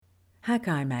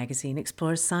Hakai magazine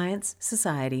explores science,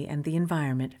 society, and the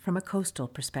environment from a coastal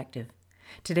perspective.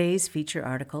 Today's feature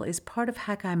article is part of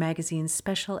Hakai magazine's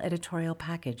special editorial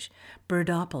package,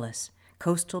 Birdopolis,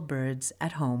 Coastal Birds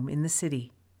at Home in the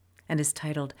City, and is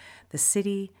titled The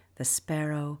City, the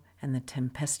Sparrow, and the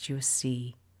Tempestuous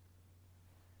Sea.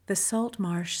 The salt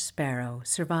marsh sparrow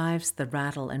survives the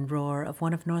rattle and roar of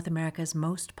one of North America's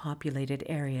most populated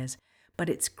areas, but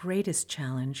its greatest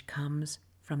challenge comes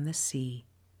from the sea.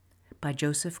 By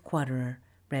Joseph Quadrer,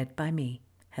 read by me,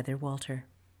 Heather Walter.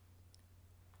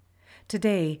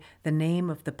 Today, the name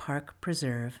of the park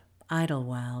preserve,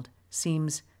 Idlewild,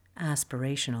 seems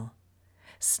aspirational.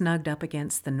 Snugged up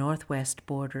against the northwest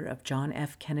border of John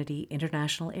F. Kennedy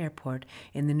International Airport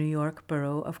in the New York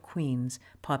borough of Queens,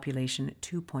 population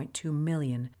 2.2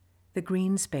 million, the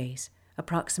green space,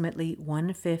 approximately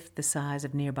one-fifth the size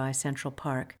of nearby Central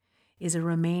Park, is a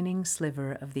remaining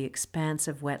sliver of the expanse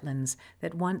of wetlands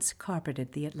that once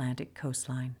carpeted the Atlantic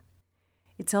coastline.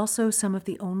 It's also some of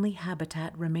the only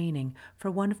habitat remaining for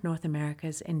one of North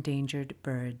America's endangered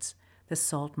birds, the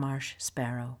salt marsh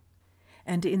sparrow.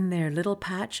 And in their little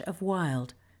patch of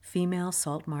wild, female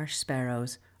salt marsh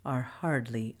sparrows are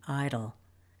hardly idle.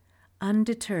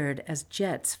 Undeterred as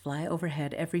jets fly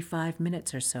overhead every 5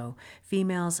 minutes or so,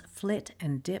 females flit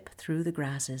and dip through the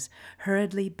grasses,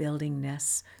 hurriedly building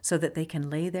nests so that they can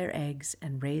lay their eggs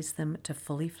and raise them to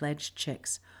fully fledged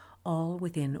chicks, all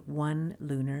within one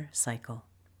lunar cycle.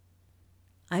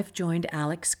 I've joined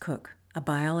Alex Cook, a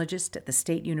biologist at the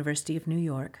State University of New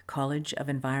York College of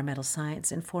Environmental Science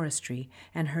and Forestry,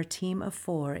 and her team of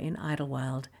 4 in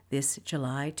Idlewild this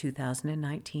July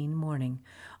 2019 morning,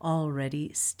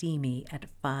 already steamy at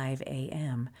 5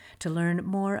 a.m., to learn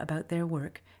more about their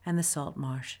work and the salt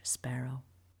marsh sparrow.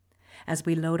 As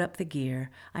we load up the gear,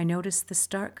 I notice the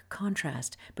stark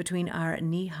contrast between our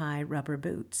knee-high rubber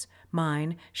boots,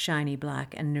 mine shiny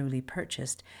black and newly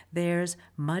purchased, theirs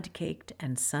mud-caked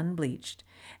and sun-bleached,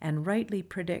 and rightly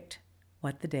predict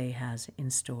what the day has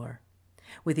in store.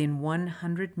 Within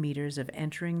 100 meters of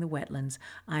entering the wetlands,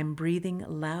 I'm breathing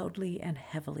loudly and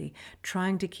heavily,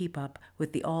 trying to keep up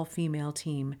with the all-female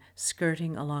team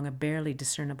skirting along a barely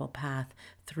discernible path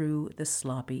through the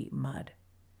sloppy mud.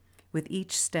 With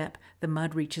each step, the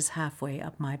mud reaches halfway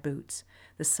up my boots.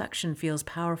 The suction feels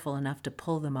powerful enough to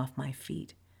pull them off my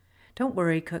feet. Don't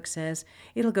worry, Cook says.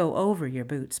 It'll go over your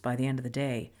boots by the end of the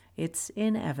day. It's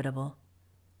inevitable.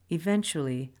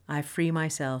 Eventually, I free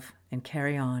myself and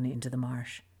carry on into the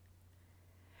marsh.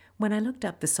 When I looked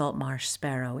up the salt marsh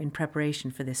sparrow in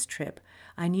preparation for this trip,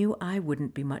 I knew I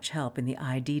wouldn't be much help in the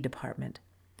ID department.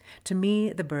 To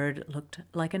me, the bird looked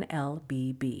like an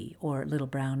LBB, or little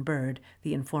brown bird,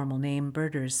 the informal name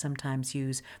birders sometimes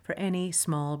use for any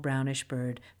small brownish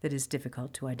bird that is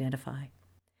difficult to identify.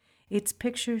 Its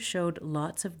picture showed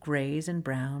lots of grays and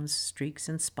browns, streaks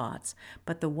and spots,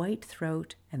 but the white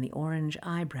throat and the orange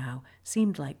eyebrow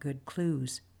seemed like good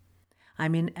clues.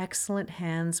 I'm in excellent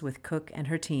hands with Cook and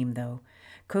her team, though.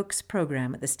 Cook's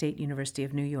program at the State University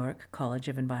of New York College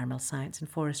of Environmental Science and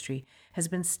Forestry has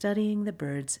been studying the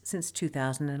birds since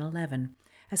 2011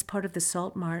 as part of the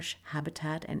Salt Marsh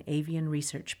Habitat and Avian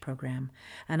Research Program,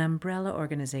 an umbrella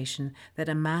organization that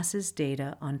amasses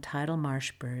data on tidal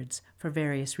marsh birds for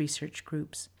various research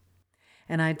groups.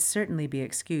 And I'd certainly be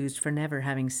excused for never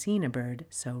having seen a bird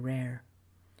so rare.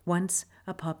 Once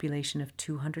a population of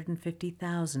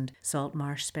 250,000 salt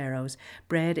marsh sparrows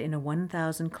bred in a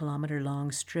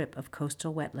 1,000-kilometer-long strip of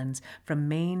coastal wetlands from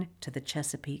Maine to the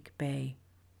Chesapeake Bay.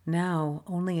 Now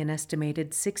only an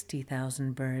estimated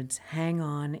 60,000 birds hang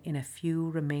on in a few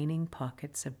remaining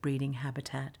pockets of breeding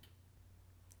habitat.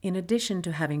 In addition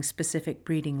to having specific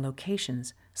breeding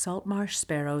locations, salt marsh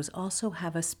sparrows also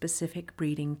have a specific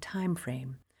breeding time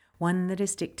frame, one that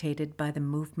is dictated by the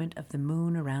movement of the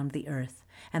moon around the earth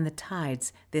and the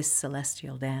tides this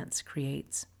celestial dance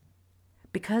creates.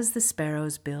 Because the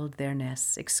sparrows build their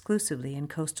nests exclusively in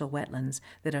coastal wetlands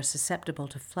that are susceptible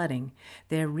to flooding,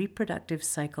 their reproductive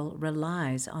cycle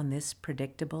relies on this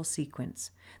predictable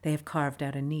sequence. They have carved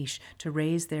out a niche to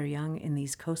raise their young in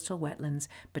these coastal wetlands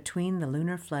between the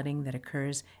lunar flooding that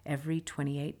occurs every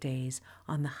 28 days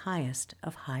on the highest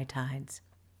of high tides.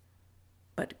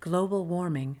 But global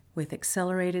warming, with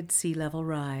accelerated sea level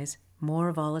rise,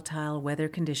 more volatile weather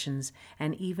conditions,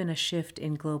 and even a shift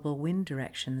in global wind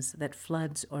directions that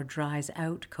floods or dries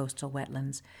out coastal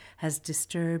wetlands, has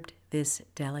disturbed this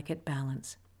delicate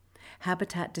balance.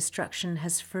 Habitat destruction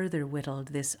has further whittled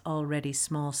this already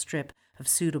small strip of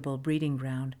suitable breeding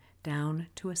ground down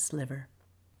to a sliver.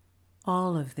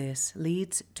 All of this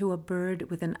leads to a bird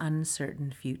with an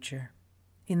uncertain future.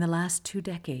 In the last 2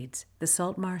 decades, the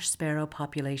salt marsh sparrow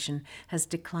population has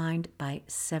declined by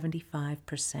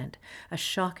 75%, a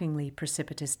shockingly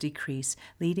precipitous decrease,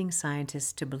 leading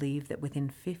scientists to believe that within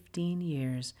 15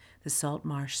 years, the salt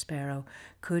marsh sparrow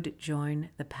could join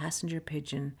the passenger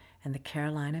pigeon and the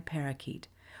Carolina parakeet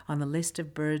on the list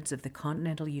of birds of the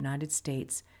continental United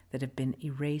States that have been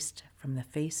erased from the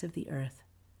face of the earth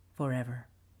forever.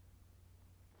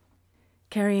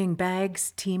 Carrying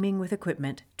bags teeming with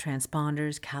equipment,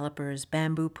 transponders, calipers,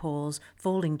 bamboo poles,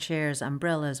 folding chairs,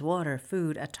 umbrellas, water,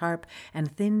 food, a tarp,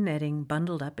 and thin netting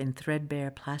bundled up in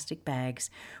threadbare plastic bags,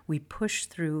 we push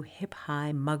through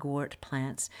hip-high mugwort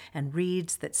plants and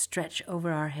reeds that stretch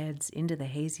over our heads into the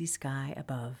hazy sky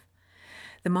above.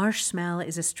 The marsh smell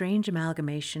is a strange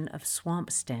amalgamation of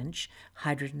swamp stench,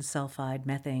 hydrogen sulfide,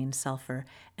 methane, sulfur,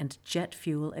 and jet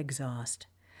fuel exhaust.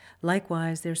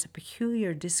 Likewise, there's a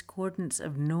peculiar discordance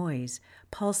of noise,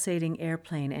 pulsating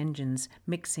airplane engines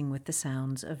mixing with the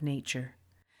sounds of nature.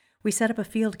 We set up a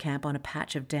field camp on a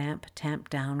patch of damp,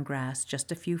 tamped-down grass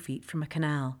just a few feet from a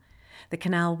canal. The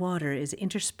canal water is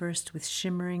interspersed with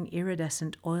shimmering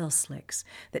iridescent oil slicks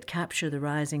that capture the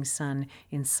rising sun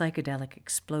in psychedelic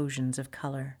explosions of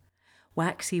color.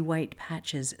 Waxy white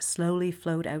patches slowly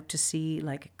float out to sea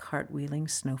like cartwheeling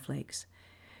snowflakes.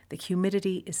 The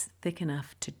humidity is thick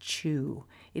enough to chew.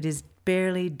 It is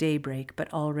barely daybreak,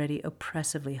 but already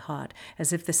oppressively hot,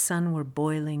 as if the sun were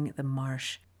boiling the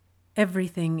marsh.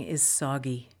 Everything is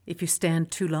soggy. If you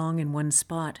stand too long in one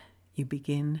spot, you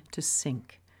begin to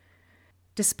sink.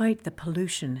 Despite the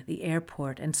pollution, the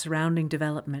airport, and surrounding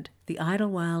development, the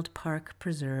Idlewild Park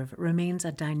Preserve remains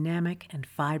a dynamic and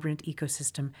vibrant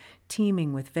ecosystem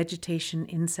teeming with vegetation,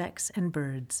 insects, and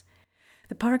birds.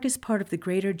 The park is part of the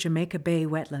Greater Jamaica Bay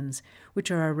wetlands, which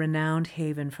are a renowned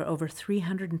haven for over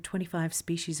 325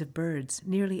 species of birds,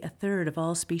 nearly a third of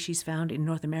all species found in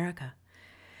North America.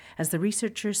 As the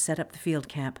researchers set up the field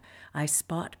camp, I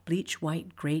spot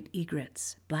bleach-white great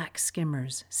egrets, black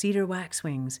skimmers, cedar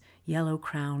waxwings,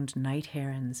 yellow-crowned night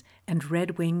herons, and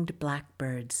red-winged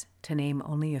blackbirds, to name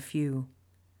only a few.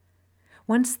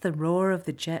 Once the roar of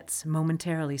the jets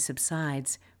momentarily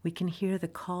subsides, we can hear the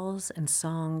calls and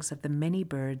songs of the many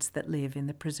birds that live in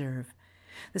the preserve.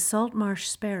 The salt marsh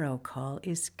sparrow call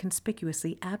is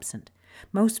conspicuously absent.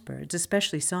 Most birds,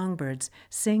 especially songbirds,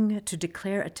 sing to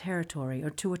declare a territory or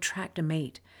to attract a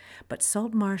mate, but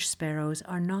salt marsh sparrows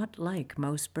are not like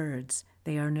most birds.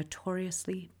 They are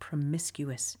notoriously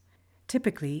promiscuous.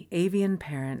 Typically, avian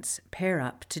parents pair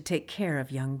up to take care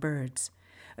of young birds.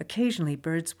 Occasionally,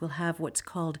 birds will have what's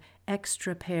called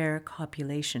extra-pair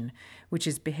copulation, which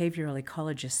is behavioral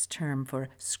ecologists' term for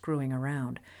screwing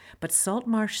around. But salt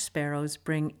marsh sparrows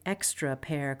bring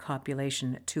extra-pair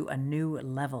copulation to a new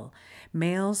level.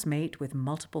 Males mate with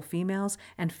multiple females,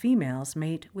 and females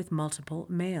mate with multiple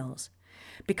males.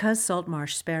 Because salt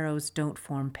marsh sparrows don't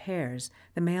form pairs,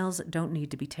 the males don't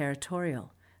need to be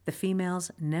territorial. The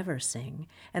females never sing,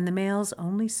 and the male's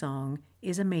only song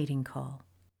is a mating call.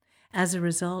 As a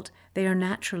result, they are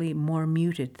naturally more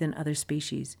muted than other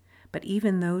species, but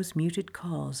even those muted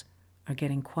calls are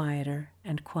getting quieter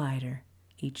and quieter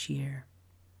each year.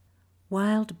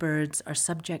 Wild birds are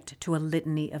subject to a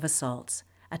litany of assaults.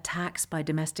 Attacks by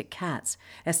domestic cats,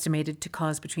 estimated to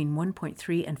cause between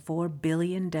 1.3 and 4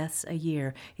 billion deaths a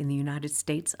year in the United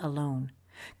States alone.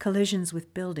 Collisions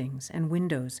with buildings and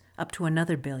windows, up to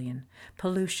another billion.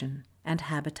 Pollution and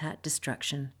habitat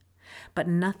destruction. But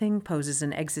nothing poses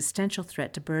an existential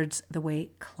threat to birds the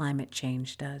way climate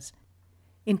change does.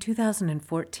 In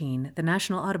 2014, the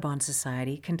National Audubon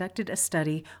Society conducted a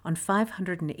study on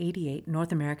 588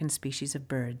 North American species of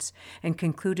birds and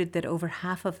concluded that over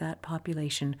half of that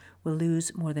population will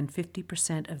lose more than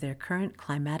 50% of their current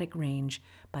climatic range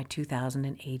by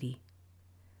 2080.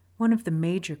 One of the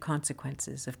major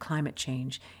consequences of climate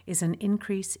change is an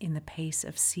increase in the pace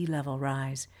of sea level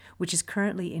rise, which is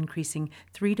currently increasing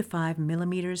 3 to 5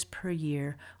 millimeters per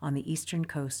year on the eastern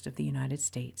coast of the United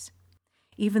States.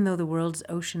 Even though the world's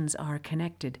oceans are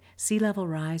connected, sea level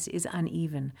rise is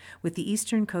uneven, with the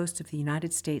eastern coast of the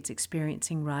United States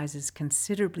experiencing rises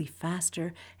considerably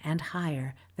faster and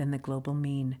higher than the global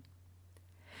mean.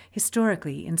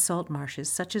 Historically, in salt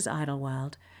marshes such as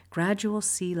Idlewild, gradual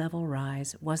sea level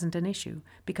rise wasn't an issue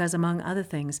because, among other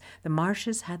things, the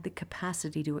marshes had the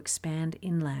capacity to expand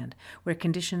inland, where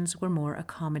conditions were more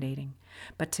accommodating.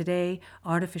 But today,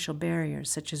 artificial barriers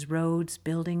such as roads,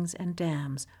 buildings, and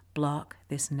dams block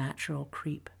this natural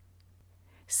creep.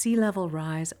 Sea level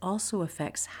rise also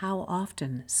affects how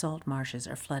often salt marshes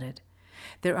are flooded.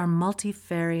 There are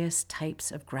multifarious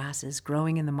types of grasses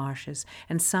growing in the marshes,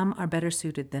 and some are better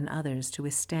suited than others to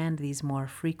withstand these more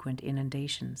frequent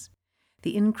inundations.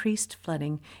 The increased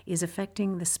flooding is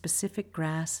affecting the specific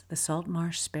grass the salt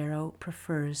marsh sparrow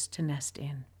prefers to nest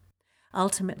in.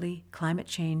 Ultimately, climate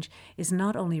change is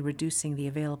not only reducing the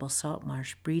available salt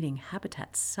marsh breeding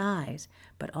habitat size,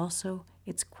 but also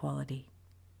its quality.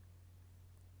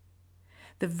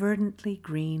 The verdantly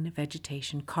green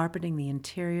vegetation carpeting the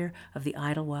interior of the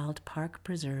Idlewild Park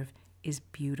Preserve is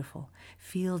beautiful.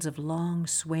 Fields of long,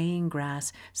 swaying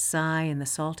grass sigh in the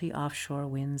salty offshore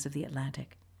winds of the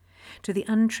Atlantic. To the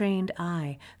untrained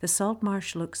eye, the salt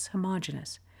marsh looks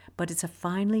homogeneous, but it's a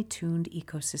finely tuned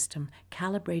ecosystem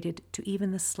calibrated to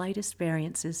even the slightest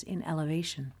variances in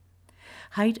elevation.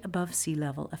 Height above sea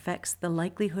level affects the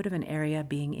likelihood of an area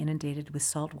being inundated with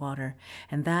salt water,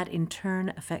 and that in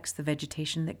turn affects the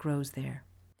vegetation that grows there.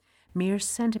 Mere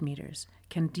centimeters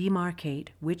can demarcate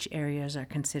which areas are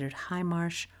considered high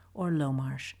marsh or low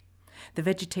marsh. The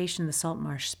vegetation the salt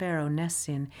marsh sparrow nests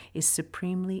in is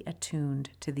supremely attuned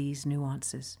to these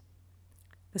nuances.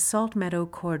 The salt meadow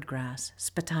cordgrass,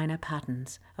 Spatina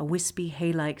patens, a wispy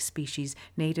hay-like species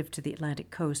native to the Atlantic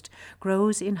coast,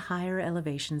 grows in higher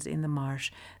elevations in the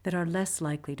marsh that are less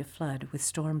likely to flood with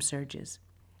storm surges.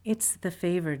 It's the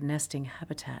favored nesting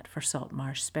habitat for salt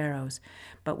marsh sparrows,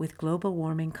 but with global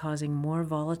warming causing more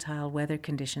volatile weather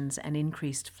conditions and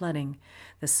increased flooding,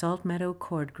 the salt meadow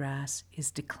cordgrass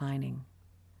is declining.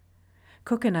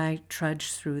 Cook and I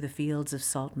trudged through the fields of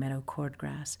salt meadow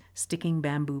cordgrass, sticking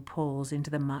bamboo poles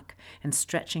into the muck and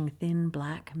stretching thin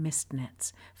black mist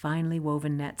nets, finely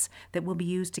woven nets that will be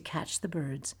used to catch the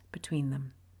birds between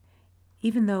them.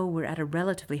 Even though we're at a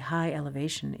relatively high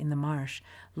elevation in the marsh,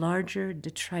 larger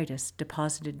detritus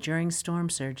deposited during storm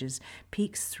surges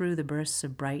peeks through the bursts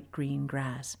of bright green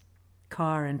grass.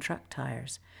 Car and truck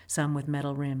tires, some with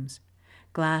metal rims,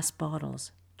 glass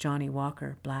bottles, Johnnie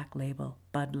Walker Black Label,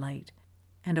 Bud Light,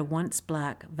 and a once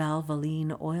black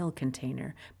Valvoline oil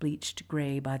container bleached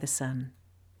gray by the sun.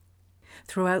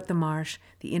 Throughout the marsh,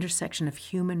 the intersection of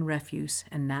human refuse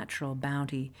and natural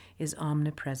bounty is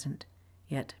omnipresent,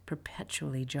 yet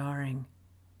perpetually jarring.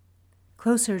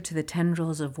 Closer to the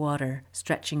tendrils of water,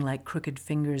 stretching like crooked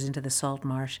fingers into the salt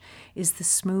marsh, is the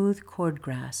smooth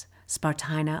cordgrass,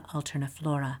 Spartina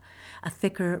alterniflora, a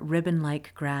thicker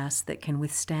ribbon-like grass that can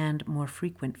withstand more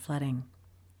frequent flooding.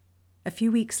 A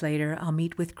few weeks later, I'll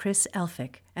meet with Chris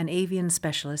Elphick, an avian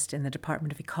specialist in the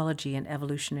Department of Ecology and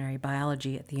Evolutionary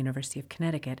Biology at the University of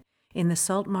Connecticut, in the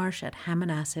salt marsh at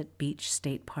Hammonasset Beach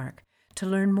State Park, to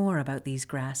learn more about these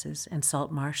grasses and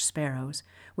salt marsh sparrows,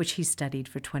 which he studied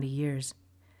for 20 years.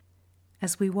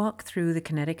 As we walk through the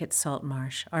Connecticut salt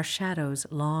marsh, our shadows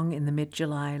long in the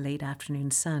mid-July late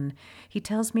afternoon sun, he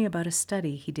tells me about a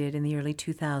study he did in the early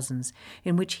 2000s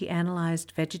in which he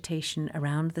analyzed vegetation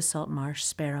around the salt marsh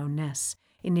sparrow nests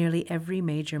in nearly every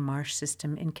major marsh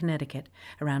system in Connecticut,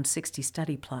 around 60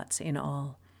 study plots in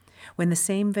all. When the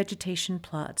same vegetation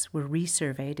plots were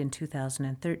resurveyed in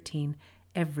 2013,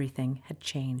 everything had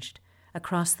changed.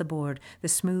 Across the board, the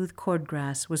smooth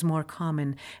cordgrass was more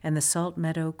common and the salt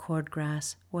meadow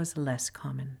cordgrass was less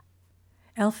common.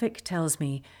 Elphick tells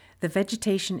me the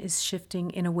vegetation is shifting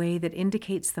in a way that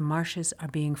indicates the marshes are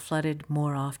being flooded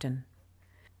more often.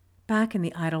 Back in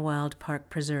the Idlewild Park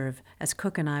Preserve, as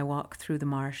Cook and I walk through the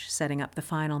marsh setting up the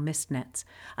final mist nets,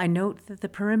 I note that the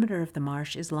perimeter of the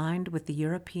marsh is lined with the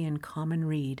European common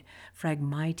reed,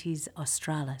 Phragmites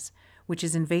australis, which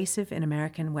is invasive in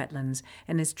American wetlands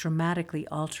and is dramatically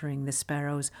altering the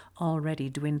sparrow's already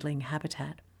dwindling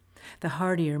habitat. The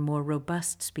hardier, more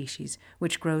robust species,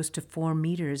 which grows to 4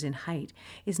 meters in height,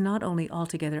 is not only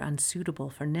altogether unsuitable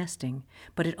for nesting,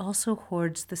 but it also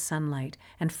hoards the sunlight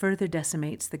and further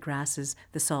decimates the grasses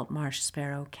the salt marsh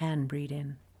sparrow can breed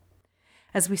in.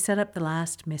 As we set up the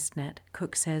last mist net,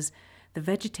 Cook says, the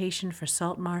vegetation for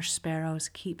salt marsh sparrows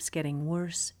keeps getting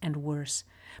worse and worse,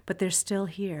 but they're still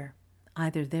here.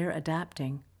 Either they're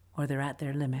adapting or they're at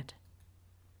their limit.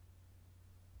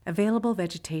 Available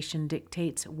vegetation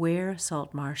dictates where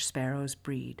salt marsh sparrows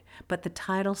breed, but the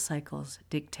tidal cycles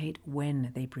dictate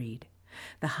when they breed.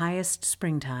 The highest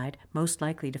spring tide, most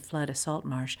likely to flood a salt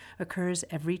marsh, occurs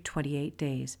every 28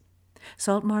 days.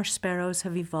 Salt marsh sparrows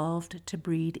have evolved to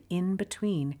breed in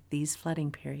between these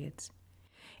flooding periods.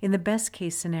 In the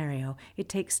best-case scenario, it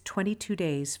takes 22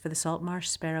 days for the salt marsh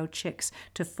sparrow chicks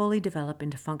to fully develop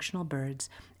into functional birds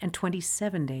and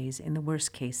 27 days in the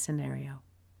worst-case scenario.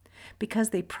 Because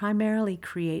they primarily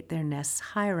create their nests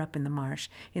higher up in the marsh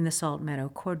in the salt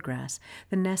meadow cordgrass,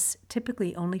 the nests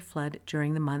typically only flood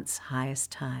during the month's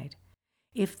highest tide.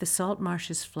 If the salt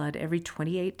marshes flood every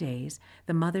 28 days,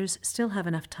 the mothers still have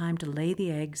enough time to lay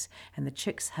the eggs and the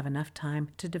chicks have enough time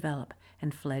to develop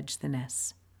and fledge the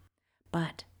nests.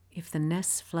 But if the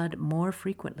nests flood more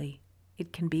frequently,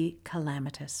 it can be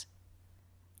calamitous.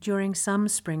 During some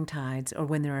spring tides or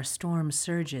when there are storm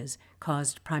surges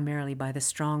caused primarily by the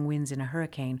strong winds in a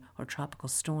hurricane or tropical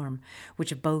storm, which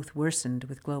have both worsened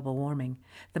with global warming,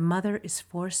 the mother is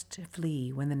forced to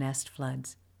flee when the nest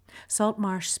floods. Salt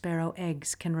marsh sparrow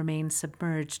eggs can remain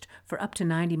submerged for up to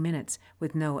 90 minutes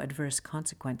with no adverse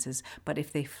consequences, but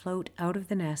if they float out of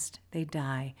the nest, they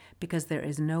die because there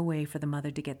is no way for the mother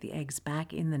to get the eggs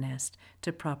back in the nest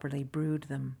to properly brood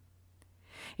them.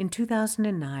 In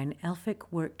 2009, Elphick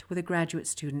worked with a graduate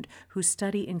student whose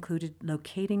study included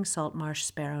locating salt marsh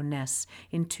sparrow nests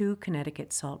in 2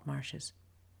 Connecticut salt marshes.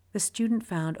 The student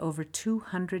found over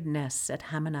 200 nests at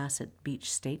Hammonasset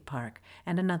Beach State Park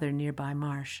and another nearby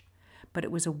marsh. But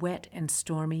it was a wet and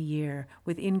stormy year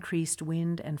with increased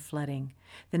wind and flooding.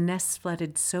 The nests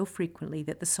flooded so frequently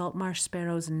that the salt marsh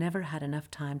sparrows never had enough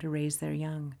time to raise their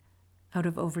young. Out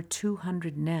of over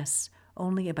 200 nests,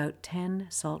 only about 10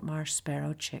 salt marsh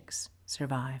sparrow chicks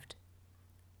survived.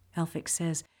 Elphick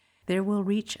says, there will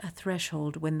reach a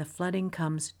threshold when the flooding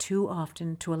comes too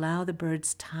often to allow the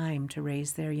birds time to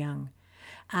raise their young.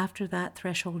 After that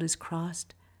threshold is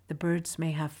crossed, the birds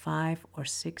may have 5 or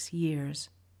 6 years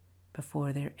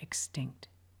before they're extinct.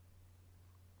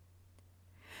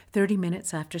 30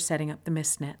 minutes after setting up the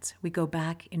mist nets, we go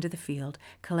back into the field,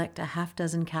 collect a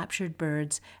half-dozen captured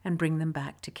birds, and bring them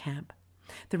back to camp.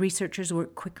 The researchers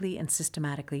work quickly and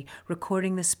systematically,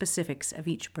 recording the specifics of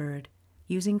each bird.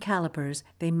 Using calipers,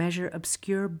 they measure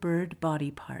obscure bird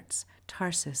body parts,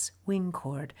 tarsus, wing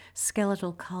cord,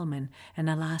 skeletal culmen, and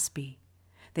alaspi.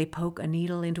 They poke a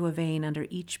needle into a vein under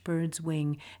each bird's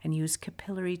wing and use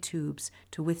capillary tubes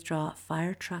to withdraw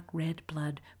fire truck red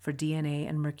blood for DNA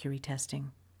and mercury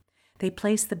testing. They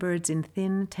place the birds in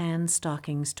thin tan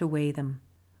stockings to weigh them.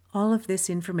 All of this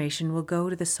information will go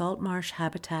to the Salt Marsh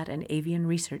Habitat and Avian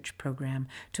Research Program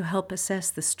to help assess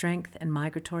the strength and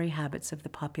migratory habits of the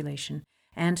population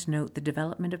and note the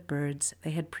development of birds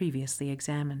they had previously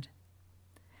examined.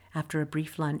 After a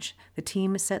brief lunch, the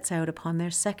team sets out upon their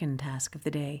second task of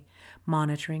the day,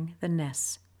 monitoring the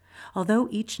nests. Although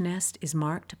each nest is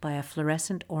marked by a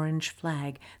fluorescent orange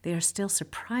flag, they are still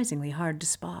surprisingly hard to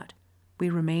spot. We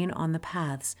remain on the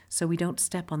paths so we don't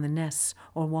step on the nests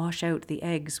or wash out the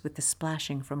eggs with the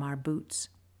splashing from our boots.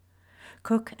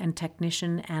 Cook and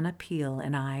technician Anna Peel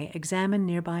and I examine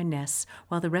nearby nests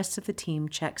while the rest of the team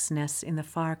checks nests in the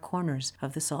far corners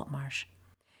of the salt marsh.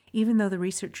 Even though the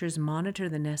researchers monitor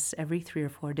the nests every 3 or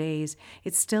 4 days,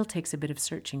 it still takes a bit of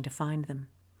searching to find them.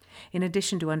 In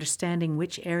addition to understanding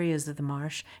which areas of the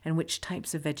marsh and which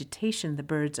types of vegetation the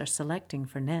birds are selecting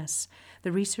for nests,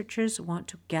 the researchers want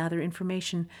to gather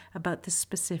information about the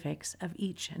specifics of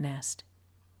each nest.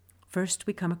 First,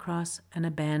 we come across an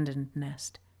abandoned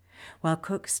nest. While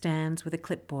Cook stands with a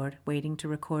clipboard waiting to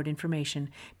record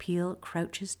information, Peel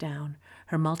crouches down,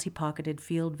 her multi-pocketed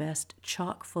field vest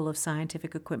chock full of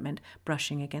scientific equipment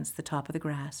brushing against the top of the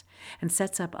grass, and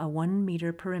sets up a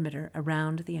 1-meter perimeter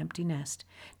around the empty nest,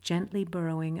 gently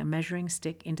burrowing a measuring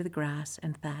stick into the grass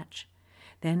and thatch.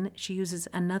 Then she uses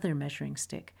another measuring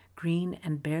stick, green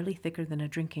and barely thicker than a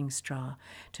drinking straw,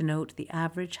 to note the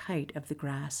average height of the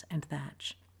grass and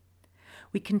thatch.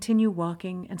 We continue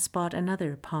walking and spot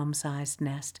another palm-sized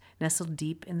nest nestled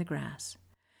deep in the grass.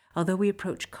 Although we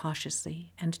approach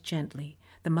cautiously and gently,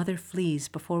 the mother flees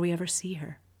before we ever see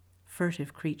her.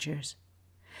 Furtive creatures.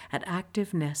 At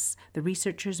active nests, the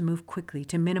researchers move quickly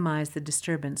to minimize the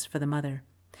disturbance for the mother.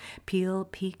 Peel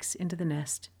peeks into the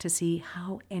nest to see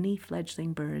how any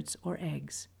fledgling birds or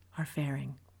eggs are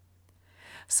faring.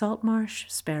 Salt marsh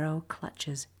sparrow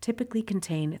clutches typically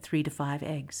contain 3 to 5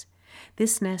 eggs.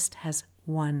 This nest has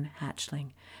 1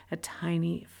 hatchling, a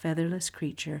tiny, featherless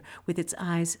creature with its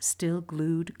eyes still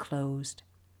glued closed.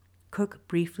 Cook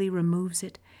briefly removes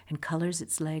it and colors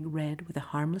its leg red with a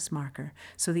harmless marker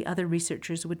so the other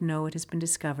researchers would know it has been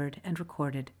discovered and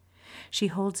recorded. She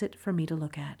holds it for me to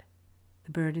look at.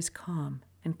 The bird is calm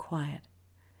and quiet.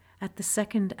 At the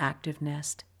second active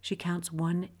nest, she counts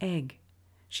 1 egg.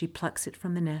 She plucks it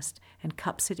from the nest and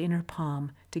cups it in her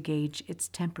palm to gauge its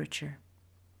temperature.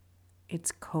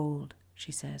 "It's cold,"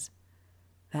 she says.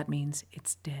 That means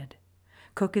it's dead.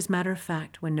 Cook is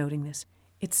matter-of-fact when noting this.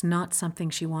 It's not something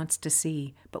she wants to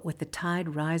see, but with the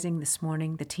tide rising this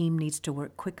morning, the team needs to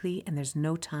work quickly and there's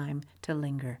no time to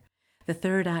linger. The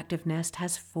third active nest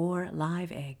has 4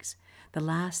 live eggs. The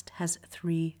last has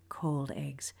 3 cold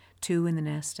eggs, 2 in the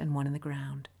nest and 1 in the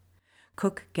ground.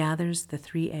 Cook gathers the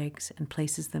 3 eggs and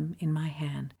places them in my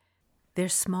hand. They're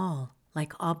small,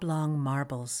 like oblong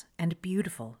marbles, and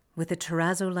beautiful, with a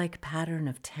terrazzo-like pattern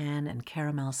of tan and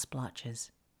caramel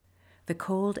splotches. The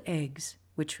cold eggs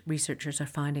which researchers are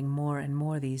finding more and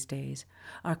more these days,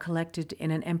 are collected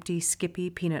in an empty Skippy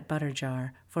peanut butter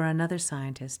jar for another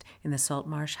scientist in the Salt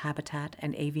Marsh Habitat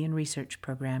and Avian Research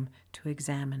Program to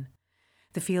examine.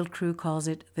 The field crew calls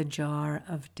it the jar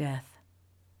of death.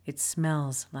 It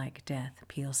smells like death,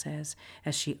 Peel says,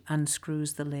 as she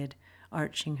unscrews the lid,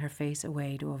 arching her face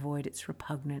away to avoid its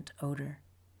repugnant odor.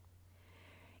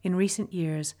 In recent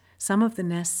years, some of the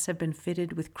nests have been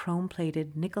fitted with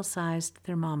chrome-plated, nickel-sized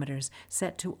thermometers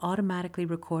set to automatically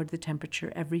record the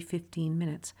temperature every 15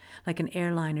 minutes, like an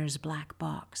airliner's black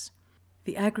box.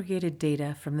 The aggregated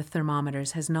data from the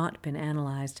thermometers has not been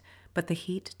analyzed, but the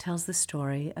heat tells the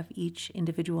story of each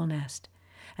individual nest.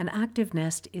 An active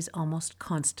nest is almost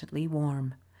constantly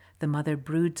warm. The mother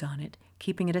broods on it,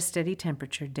 keeping it a steady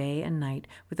temperature day and night,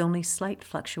 with only slight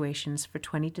fluctuations for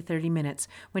 20 to 30 minutes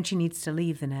when she needs to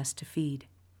leave the nest to feed.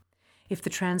 If the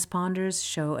transponders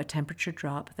show a temperature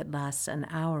drop that lasts an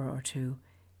hour or two,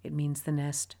 it means the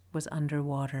nest was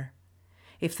underwater.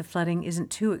 If the flooding isn't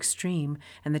too extreme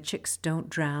and the chicks don't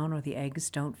drown or the eggs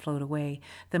don't float away,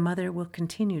 the mother will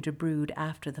continue to brood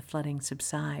after the flooding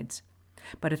subsides.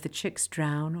 But if the chicks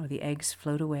drown or the eggs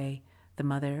float away, the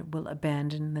mother will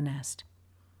abandon the nest.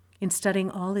 In studying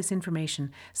all this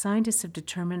information, scientists have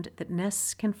determined that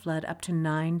nests can flood up to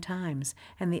 9 times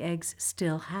and the eggs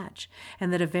still hatch,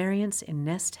 and that a variance in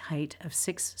nest height of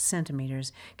 6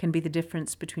 centimeters can be the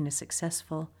difference between a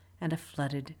successful and a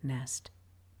flooded nest.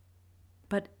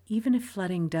 But even if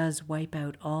flooding does wipe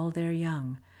out all their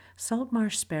young, salt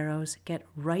marsh sparrows get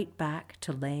right back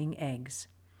to laying eggs.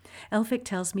 Elphick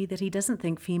tells me that he doesn't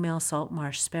think female salt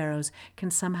marsh sparrows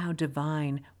can somehow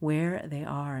divine where they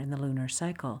are in the lunar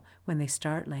cycle when they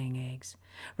start laying eggs.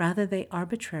 Rather, they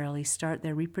arbitrarily start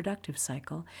their reproductive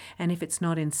cycle, and if it's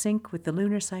not in sync with the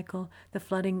lunar cycle, the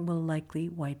flooding will likely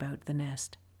wipe out the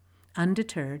nest.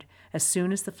 Undeterred, as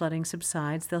soon as the flooding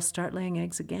subsides, they'll start laying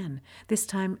eggs again, this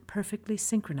time perfectly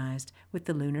synchronized with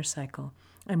the lunar cycle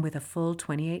and with a full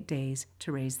 28 days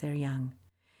to raise their young.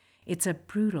 It's a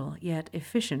brutal yet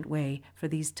efficient way for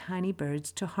these tiny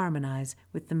birds to harmonize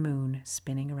with the moon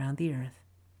spinning around the earth.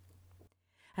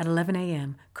 At 11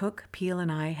 a.m., Cook, Peel,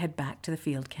 and I head back to the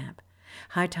field camp.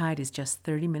 High tide is just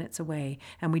 30 minutes away,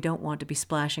 and we don't want to be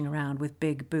splashing around with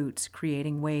big boots,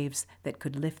 creating waves that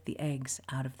could lift the eggs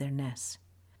out of their nests.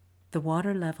 The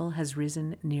water level has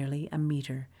risen nearly a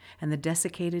meter, and the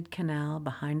desiccated canal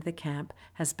behind the camp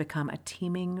has become a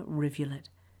teeming rivulet.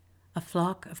 A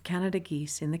flock of Canada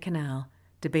geese in the canal,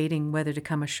 debating whether to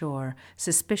come ashore,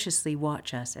 suspiciously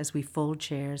watch us as we fold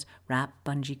chairs, wrap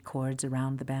bungee cords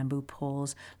around the bamboo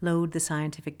poles, load the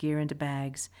scientific gear into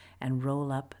bags, and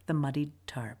roll up the muddied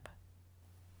tarp.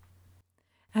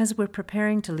 As we're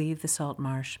preparing to leave the salt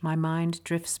marsh, my mind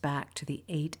drifts back to the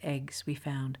 8 eggs we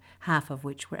found, half of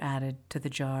which were added to the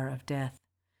jar of death.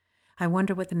 I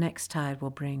wonder what the next tide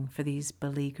will bring for these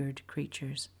beleaguered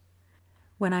creatures.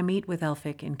 When I meet with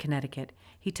Elphick in Connecticut,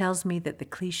 he tells me that the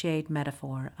cliched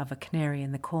metaphor of a canary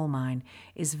in the coal mine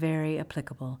is very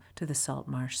applicable to the salt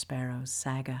marsh sparrow's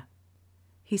saga.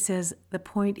 He says the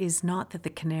point is not that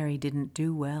the canary didn't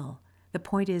do well. The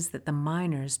point is that the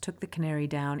miners took the canary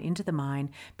down into the mine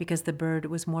because the bird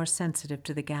was more sensitive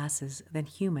to the gases than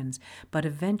humans, but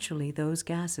eventually those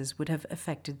gases would have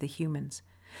affected the humans.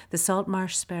 The salt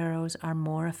marsh sparrows are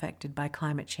more affected by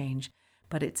climate change,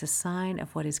 but it's a sign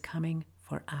of what is coming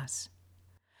for us.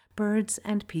 Birds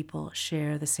and people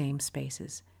share the same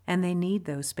spaces, and they need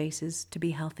those spaces to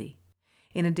be healthy.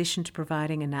 In addition to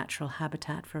providing a natural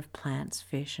habitat for plants,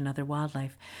 fish, and other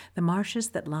wildlife, the marshes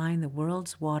that line the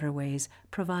world's waterways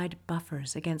provide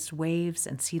buffers against waves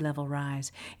and sea level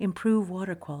rise, improve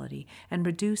water quality, and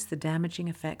reduce the damaging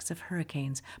effects of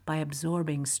hurricanes by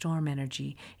absorbing storm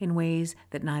energy in ways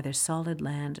that neither solid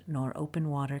land nor open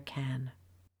water can.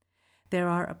 There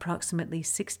are approximately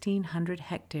 1,600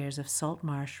 hectares of salt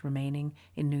marsh remaining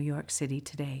in New York City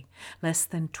today, less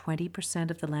than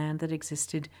 20% of the land that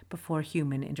existed before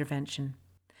human intervention.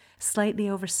 Slightly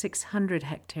over 600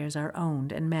 hectares are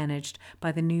owned and managed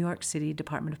by the New York City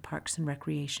Department of Parks and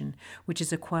Recreation, which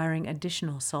is acquiring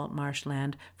additional salt marsh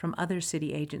land from other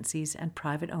city agencies and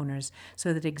private owners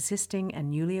so that existing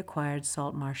and newly acquired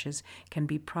salt marshes can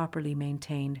be properly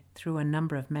maintained through a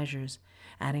number of measures,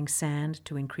 adding sand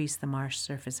to increase the marsh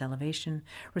surface elevation,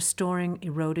 restoring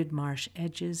eroded marsh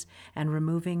edges, and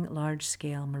removing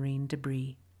large-scale marine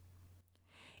debris.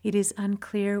 It is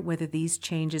unclear whether these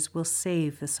changes will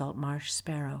save the salt marsh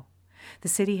sparrow. The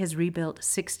city has rebuilt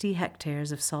 60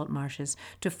 hectares of salt marshes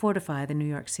to fortify the New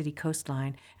York City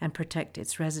coastline and protect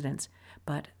its residents,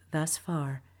 but thus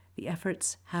far, the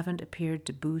efforts haven't appeared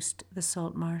to boost the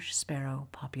salt marsh sparrow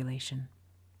population.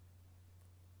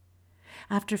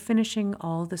 After finishing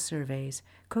all the surveys,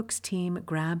 Cook's team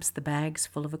grabs the bags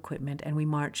full of equipment and we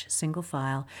march single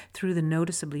file through the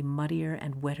noticeably muddier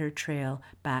and wetter trail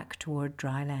back toward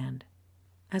dry land.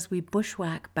 As we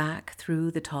bushwhack back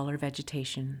through the taller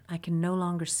vegetation, I can no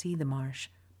longer see the marsh,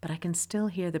 but I can still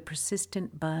hear the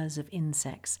persistent buzz of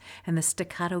insects and the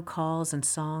staccato calls and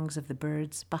songs of the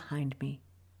birds behind me.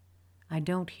 I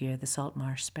don't hear the salt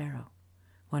marsh sparrow.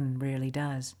 One rarely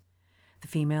does. The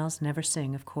females never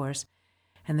sing, of course,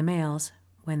 and the males,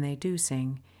 when they do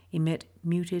sing, emit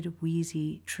muted,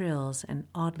 wheezy trills and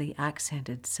oddly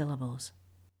accented syllables.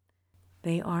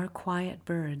 They are quiet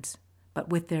birds, but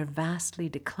with their vastly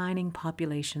declining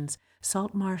populations,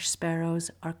 salt marsh sparrows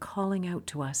are calling out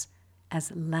to us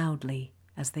as loudly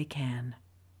as they can.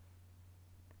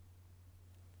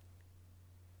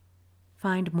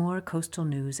 Find more coastal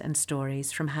news and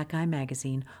stories from Hakai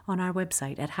Magazine on our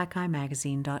website at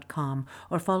hakaimagazine.com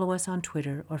or follow us on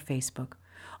Twitter or Facebook.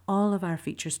 All of our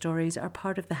feature stories are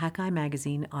part of the Hakai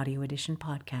Magazine Audio Edition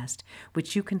podcast,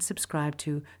 which you can subscribe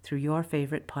to through your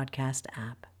favorite podcast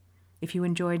app. If you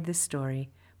enjoyed this story,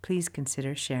 please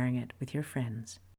consider sharing it with your friends.